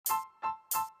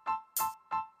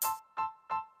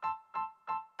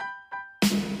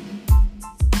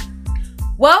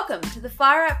Welcome to the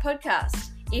Fire Up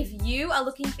Podcast. If you are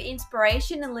looking for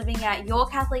inspiration in living out your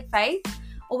Catholic faith,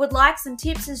 or would like some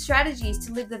tips and strategies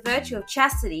to live the virtue of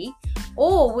chastity,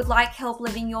 or would like help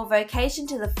living your vocation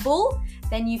to the full,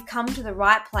 then you've come to the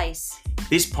right place.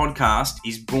 This podcast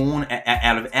is born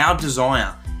out of our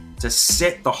desire to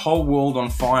set the whole world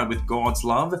on fire with God's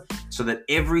love so that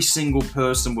every single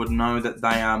person would know that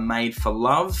they are made for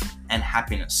love and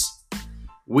happiness.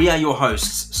 We are your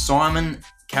hosts, Simon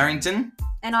Carrington.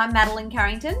 And I'm Madeline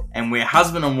Carrington. And we're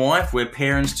husband and wife. We're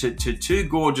parents to two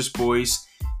gorgeous boys,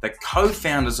 the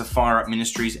co-founders of Fire Up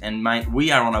Ministries. And mate,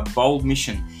 we are on a bold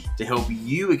mission to help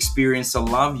you experience the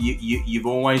love you've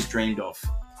always dreamed of.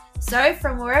 So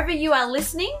from wherever you are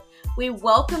listening, we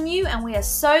welcome you and we are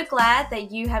so glad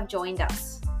that you have joined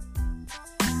us.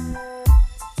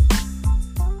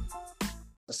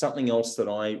 Something else that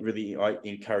I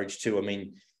encourage too,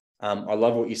 I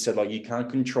love what you said, like you can't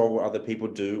control what other people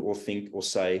do or think or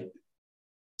say.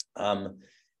 But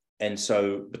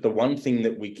the one thing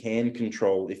that we can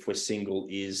control if we're single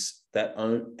is that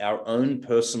our own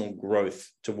personal growth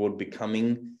toward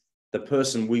becoming the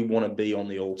person we want to be on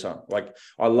the altar. Like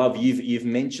I love, you've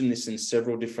mentioned this in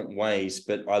several different ways,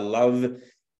 but I love, and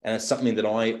it's something that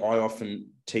I often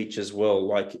teach as well,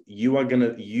 like you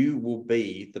will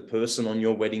be the person on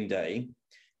your wedding day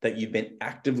that you've been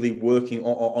actively working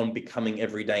on becoming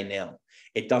every day now.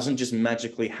 It doesn't just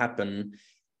magically happen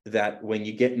that when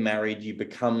you get married, you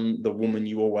become the woman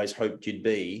you always hoped you'd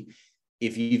be.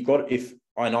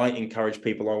 And I encourage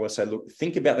people, I always say, look,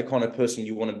 think about the kind of person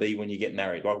you want to be when you get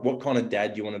married. Like what kind of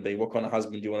dad do you want to be? What kind of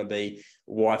husband do you want to be?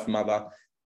 Wife, mother.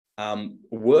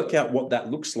 Work out what that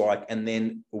looks like and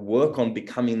then work on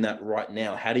becoming that right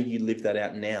now. How do you live that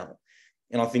out now?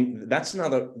 And I think that's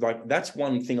that's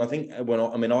one thing. I think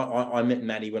I met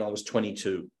Maddie when I was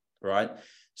 22, right?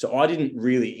 So I didn't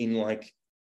really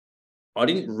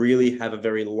have a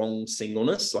very long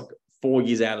singleness, like 4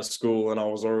 years out of school, and I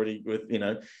was already with,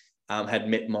 had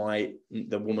met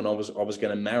the woman I was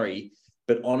going to marry.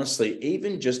 But honestly,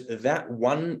 even just that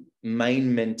one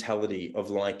main mentality of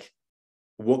like,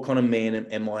 what kind of man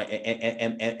am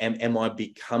I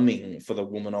becoming for the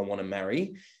woman I want to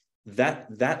marry?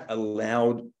 That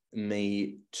allowed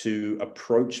me to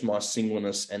approach my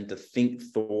singleness and to think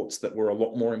thoughts that were a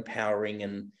lot more empowering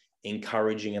and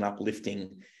encouraging and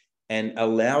uplifting, and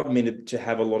allowed me to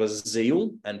have a lot of zeal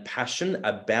and passion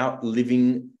about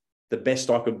living the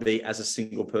best I could be as a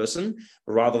single person,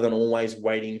 rather than always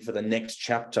waiting for the next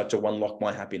chapter to unlock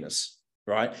my happiness,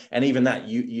 right? And even that,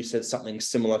 you said something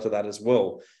similar to that as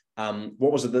well.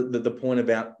 What was it, the point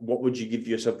about what would you give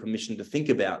yourself permission to think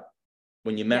about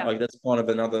when you met? Yeah. Like that's kind of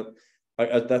another, I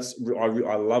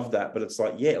love that, but it's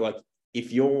like, yeah, like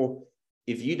if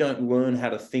you don't learn how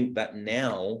to think that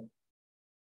now,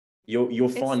 you'll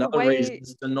find other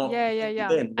reasons to not. Yeah.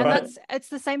 Then, and right? it's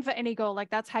the same for any goal. Like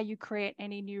that's how you create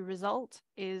any new result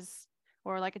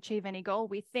or achieve any goal.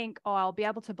 We think, I'll be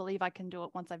able to believe I can do it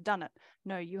once I've done it.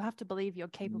 No, you have to believe you're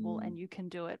capable and you can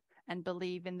do it, and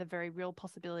believe in the very real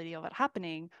possibility of it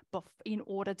happening, but in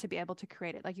order to be able to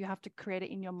create it. Like you have to create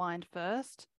it in your mind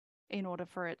first in order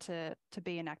for it to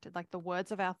be enacted. Like the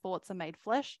words of our thoughts are made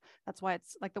flesh. That's why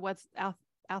it's like the words, our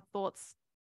thoughts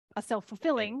are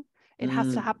self-fulfilling. It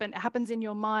has to happen. It happens in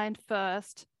your mind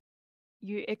first.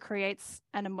 It creates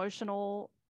an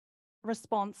emotional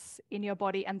response in your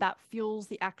body, and that fuels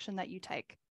the action that you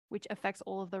take, which affects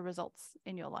all of the results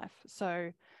in your life.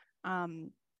 So,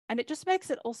 and it just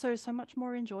makes it also so much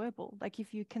more enjoyable. Like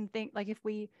if you can think, like if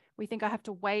we think I have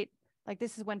to wait, like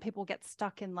this is when people get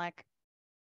stuck in like,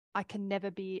 I'm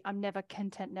never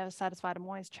content, never satisfied. I'm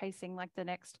always chasing like the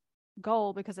next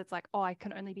goal, because it's like, I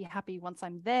can only be happy once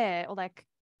I'm there. Or like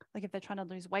if they're trying to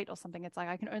lose weight or something, it's like,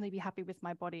 I can only be happy with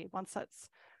my body once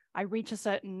I reach a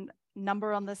certain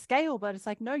number on the scale. But it's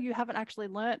like, no, you haven't actually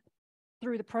learnt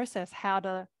through the process how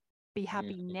to be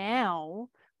happy now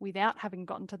without having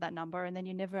gotten to that number. And then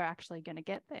you're never actually going to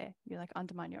get there. You like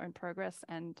undermine your own progress,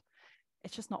 and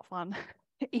it's just not fun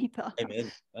either.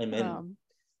 Amen.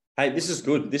 Hey, this is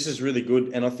good. This is really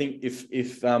good. And I think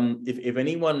if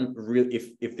anyone really,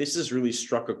 if this has really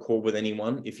struck a chord with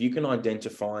anyone, if you can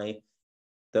identify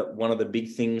that one of the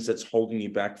big things that's holding you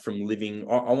back from living,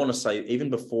 I want to say even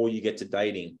before you get to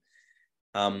dating,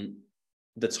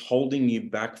 that's holding you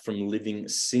back from living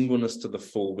singleness to the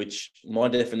full, which my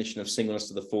definition of singleness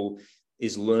to the full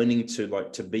is learning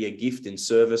to be a gift in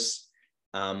service,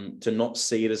 to not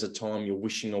see it as a time you're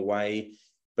wishing away,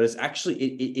 but it's actually,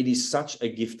 it is such a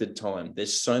gifted time.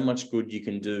 There's so much good you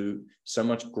can do, so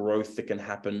much growth that can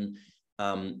happen.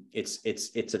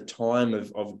 It's a time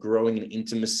of growing in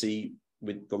intimacy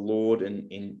the Lord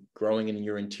and in growing in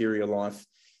your interior life.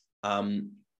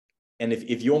 And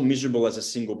if you're miserable as a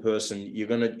single person,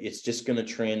 it's just gonna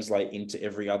translate into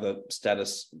every other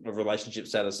status of relationship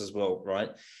status as well, right?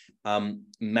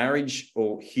 Marriage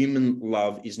or human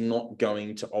love is not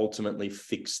going to ultimately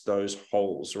fix those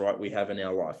holes, right, we have in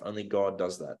our life. Only God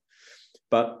does that.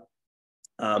 But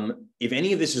if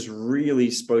any of this has really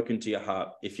spoken to your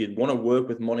heart, if you'd want to work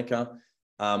with Monica,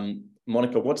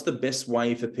 Monica, what's the best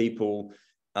way for people?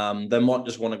 They might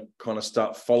just want to kind of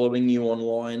start following you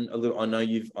online a little. I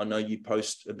know you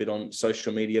post a bit on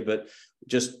social media, but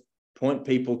just point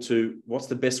people to what's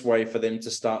the best way for them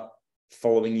to start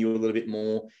following you a little bit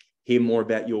more, hear more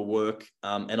about your work,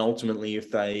 and ultimately,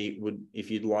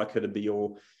 if you'd like her to be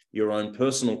your own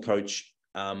personal coach,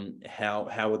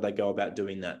 how would they go about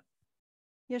doing that?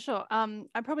 Yeah, sure. I'm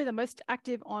probably the most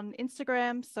active on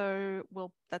Instagram. So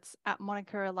that's at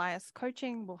Monica Elias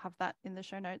Coaching. We'll have that in the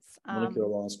show notes. Monica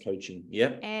Elias Coaching. Yeah.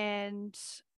 And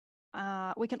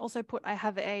we can also I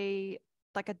have a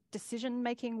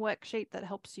decision-making worksheet that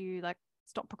helps you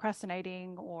stop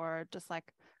procrastinating or just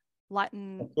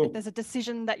lighten. Cool. If there's a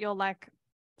decision that you're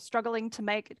struggling to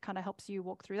make, it kind of helps you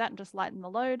walk through that and just lighten the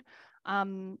load.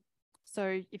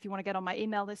 So if you want to get on my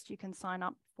email list, you can sign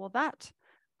up for that.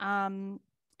 And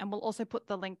we'll also put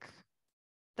the link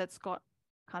that's got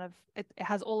it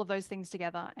has all of those things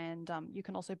together. And you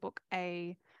can also book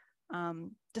a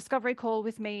discovery call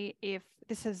with me if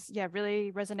this has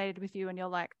really resonated with you and you're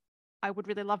like, I would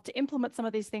really love to implement some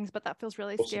of these things, but that feels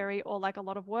really scary or like a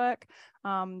lot of work.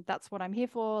 That's what I'm here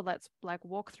for. Let's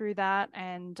walk through that,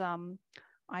 and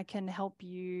I can help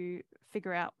you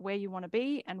figure out where you want to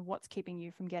be and what's keeping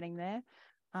you from getting there.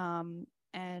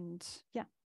 And yeah.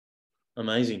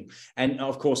 Amazing. And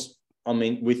of course, I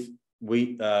mean,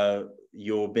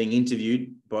 you're being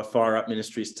interviewed by Fire Up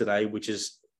Ministries today, which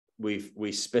is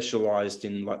we specialized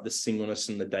in the singleness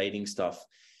and the dating stuff.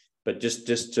 But just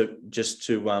to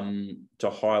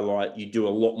highlight, you do a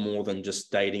lot more than just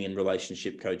dating and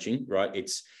relationship coaching, right?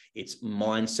 It's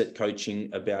mindset coaching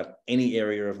about any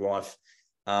area of life.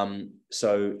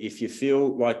 So if you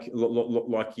feel like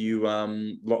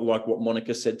what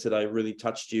Monica said today really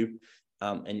touched you,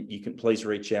 and you can please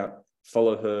reach out,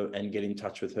 follow her, and get in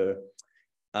touch with her.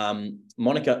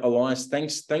 Monica Elias,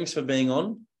 thanks for being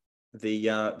on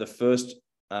the first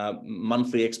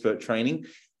monthly expert training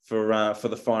for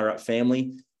the Fire Up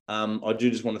family. I do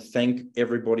just want to thank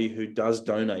everybody who does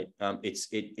donate.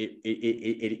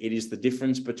 It is the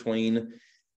difference between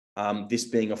this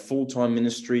being a full-time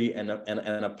ministry and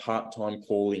a part-time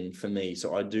calling for me.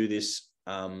 So I do this.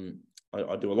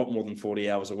 I do a lot more than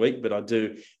 40 hours a week, but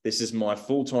this is my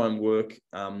full-time work,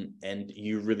 and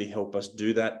you really help us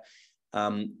do that.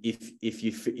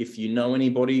 If you know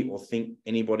anybody or think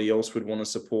anybody else would want to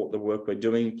support the work we're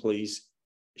doing, please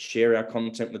share our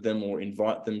content with them or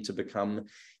invite them to become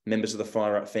members of the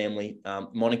Fire Up family.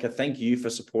 Monica, thank you for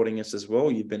supporting us as well.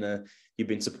 You've been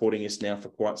supporting us now for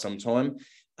quite some time.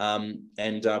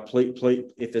 Please,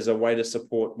 if there's a way to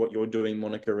support what you're doing,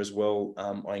 Monica, as well,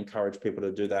 I encourage people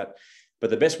to do that. But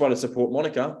the best way to support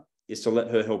Monica is to let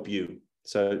her help you.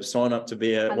 So sign up to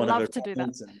be one of her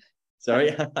clients.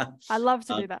 Sorry? I love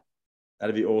to do that.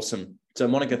 That'd be awesome. So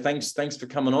Monica, thanks for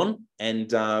coming on,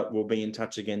 and we'll be in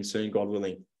touch again soon, God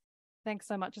willing. Thanks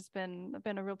so much. It's been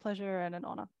a real pleasure and an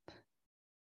honor.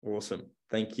 Awesome.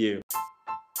 Thank you.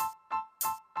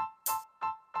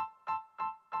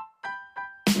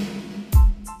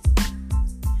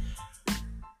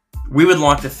 We would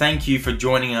like to thank you for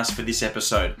joining us for this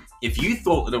episode. If you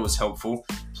thought that it was helpful,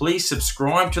 please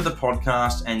subscribe to the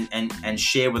podcast and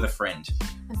share with a friend.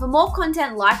 And for more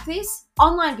content like this,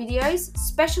 online videos,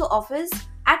 special offers,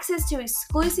 access to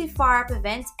exclusive Fire Up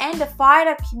events, and a Fired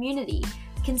Up community,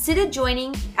 consider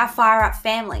joining our Fire Up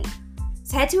family.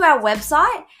 So head to our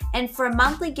website, and for a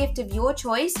monthly gift of your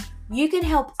choice, you can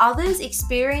help others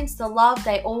experience the love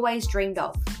they always dreamed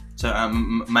of. So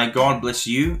may God bless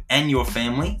you and your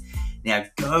family. Now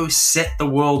go set the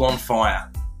world on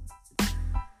fire.